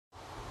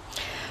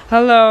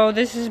Hello,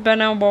 this is Ben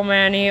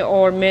Elbomani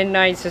or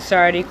Midnight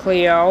Society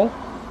Cleo,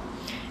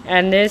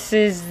 and this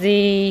is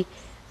the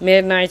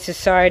Midnight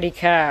Society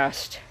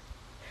cast.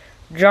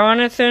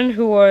 Jonathan,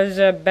 who was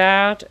a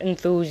bat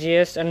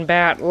enthusiast and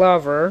bat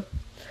lover,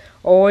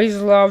 always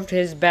loved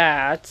his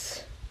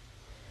bats.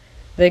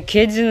 The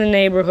kids in the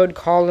neighborhood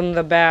called him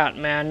the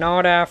Batman,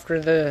 not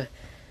after the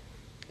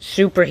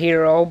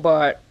superhero,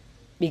 but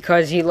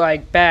because he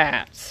liked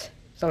bats.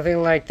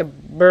 Something like the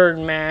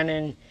Birdman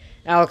in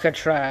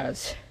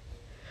Alcatraz.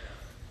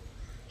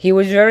 He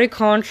was very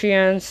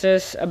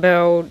conscientious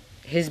about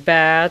his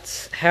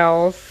bats'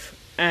 health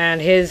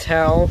and his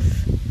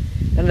health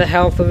and the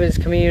health of his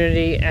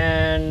community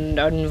and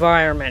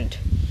environment.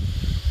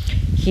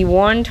 He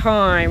one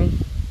time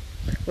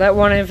let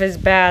one of his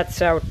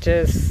bats out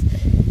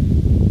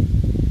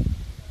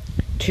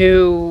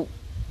to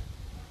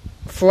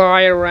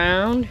fly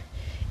around.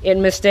 It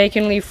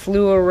mistakenly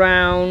flew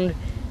around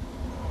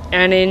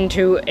and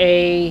into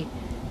a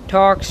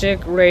toxic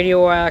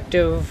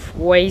radioactive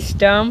waste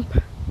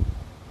dump,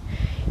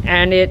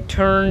 and it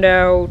turned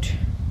out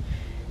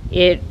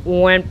it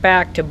went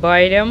back to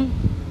bite him,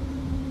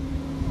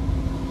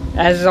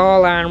 as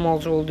all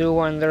animals will do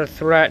when they're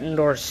threatened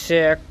or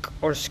sick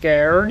or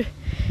scared.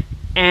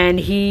 And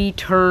he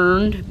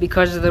turned,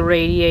 because of the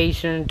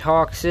radiation and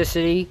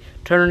toxicity,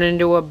 turned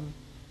into a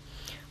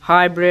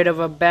hybrid of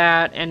a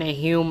bat and a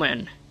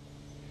human.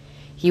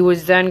 He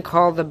was then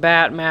called the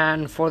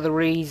Batman for the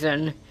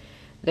reason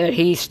that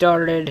he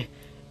started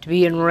to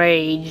be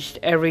enraged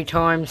every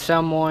time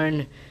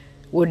someone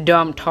would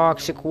dump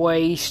toxic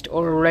waste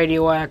or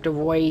radioactive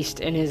waste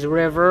in his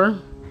river,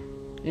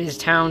 in his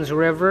town's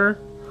river,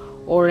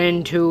 or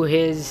into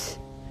his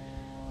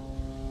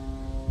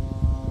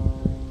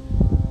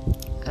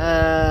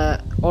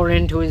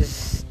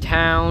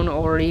town,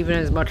 or even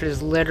as much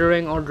as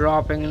littering or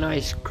dropping an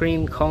ice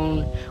cream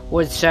cone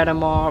would set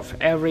him off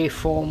every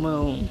full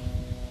moon.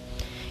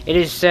 It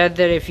is said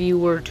that if you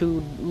were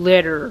to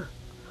litter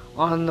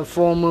on the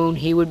full moon,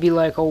 he would be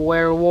like a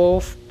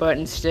werewolf, but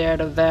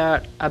instead of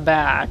that, a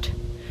bat.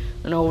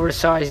 An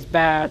oversized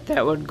bat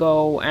that would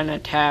go and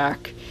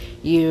attack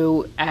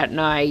you at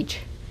night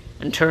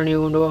and turn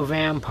you into a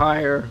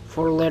vampire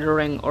for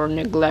littering or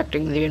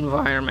neglecting the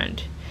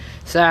environment.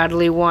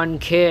 Sadly, one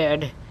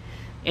kid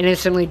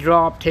innocently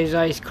dropped his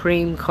ice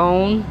cream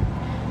cone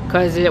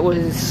because it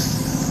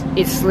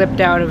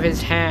slipped out of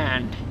his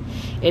hand.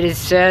 It is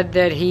said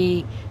that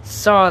he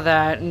saw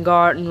that and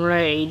got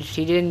enraged.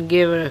 He didn't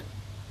give a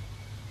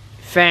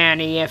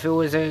fanny if it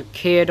was a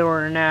kid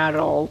or an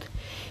adult.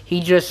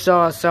 He just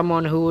saw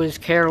someone who was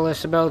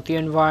careless about the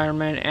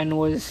environment and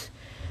was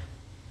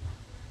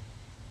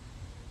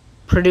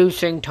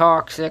producing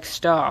toxic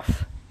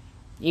stuff,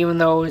 even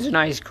though it was an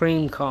ice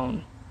cream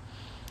cone.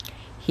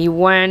 He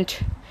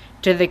went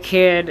to the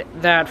kid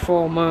that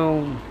full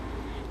moon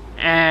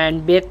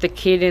and bit the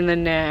kid in the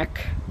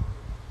neck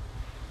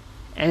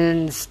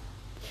and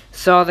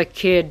saw the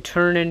kid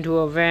turn into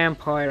a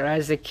vampire.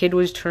 As the kid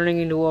was turning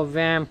into a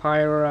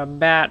vampire or a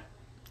bat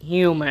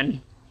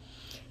human,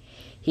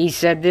 he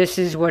said, "This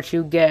is what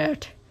you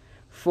get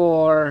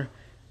for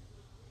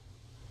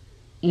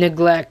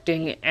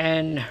neglecting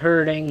and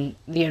hurting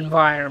the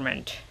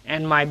environment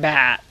and my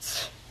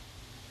bats."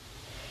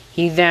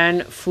 He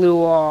then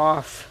flew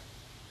off.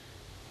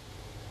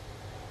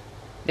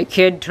 The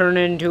kid turned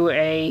into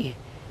a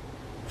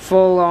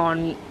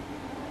full-on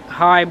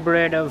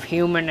hybrid of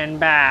human and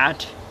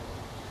bat,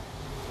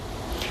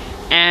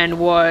 and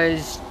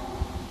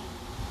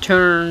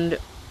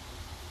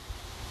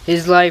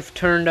his life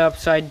turned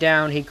upside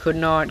down. He could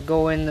not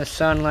go in the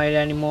sunlight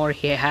anymore.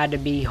 He had to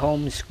be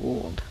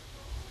homeschooled.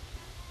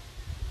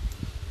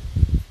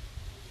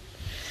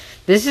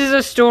 This is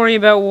a story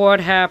about what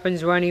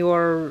happens when you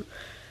are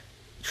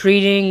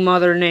treating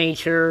Mother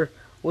Nature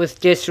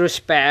with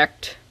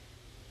disrespect.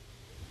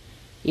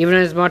 Even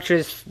as much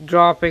as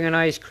dropping an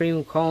ice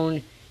cream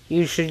cone,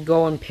 you should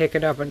go and pick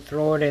it up and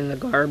throw it in the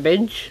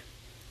garbage.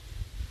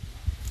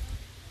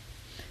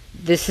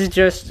 This is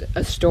just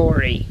a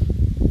story,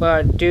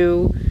 but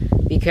do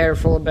be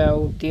careful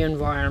about the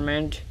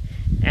environment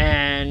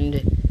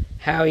and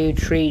how you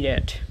treat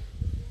it.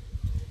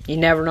 You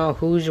never know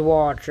who's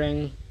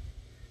watching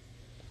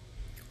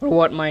or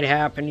what might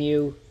happen to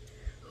you.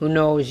 Who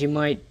knows, you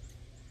might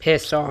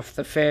piss off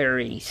the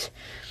fairies.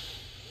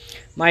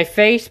 My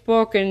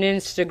Facebook and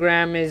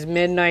Instagram is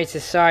Midnight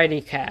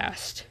Society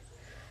Cast.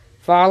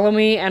 Follow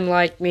me and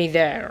like me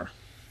there.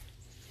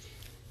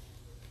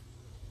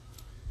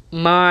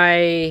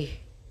 My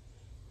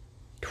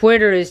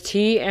Twitter is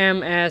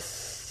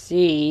TMSC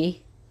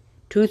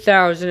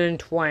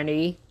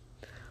 2020.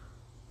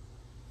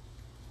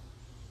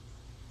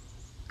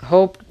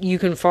 Hope you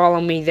can follow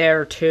me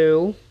there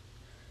too.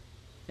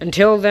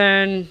 Until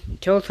then,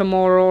 till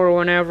tomorrow or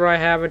whenever I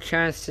have a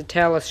chance to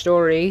tell a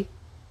story,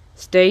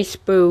 stay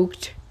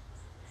spooked,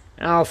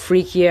 and I'll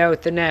freak you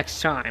out the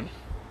next time.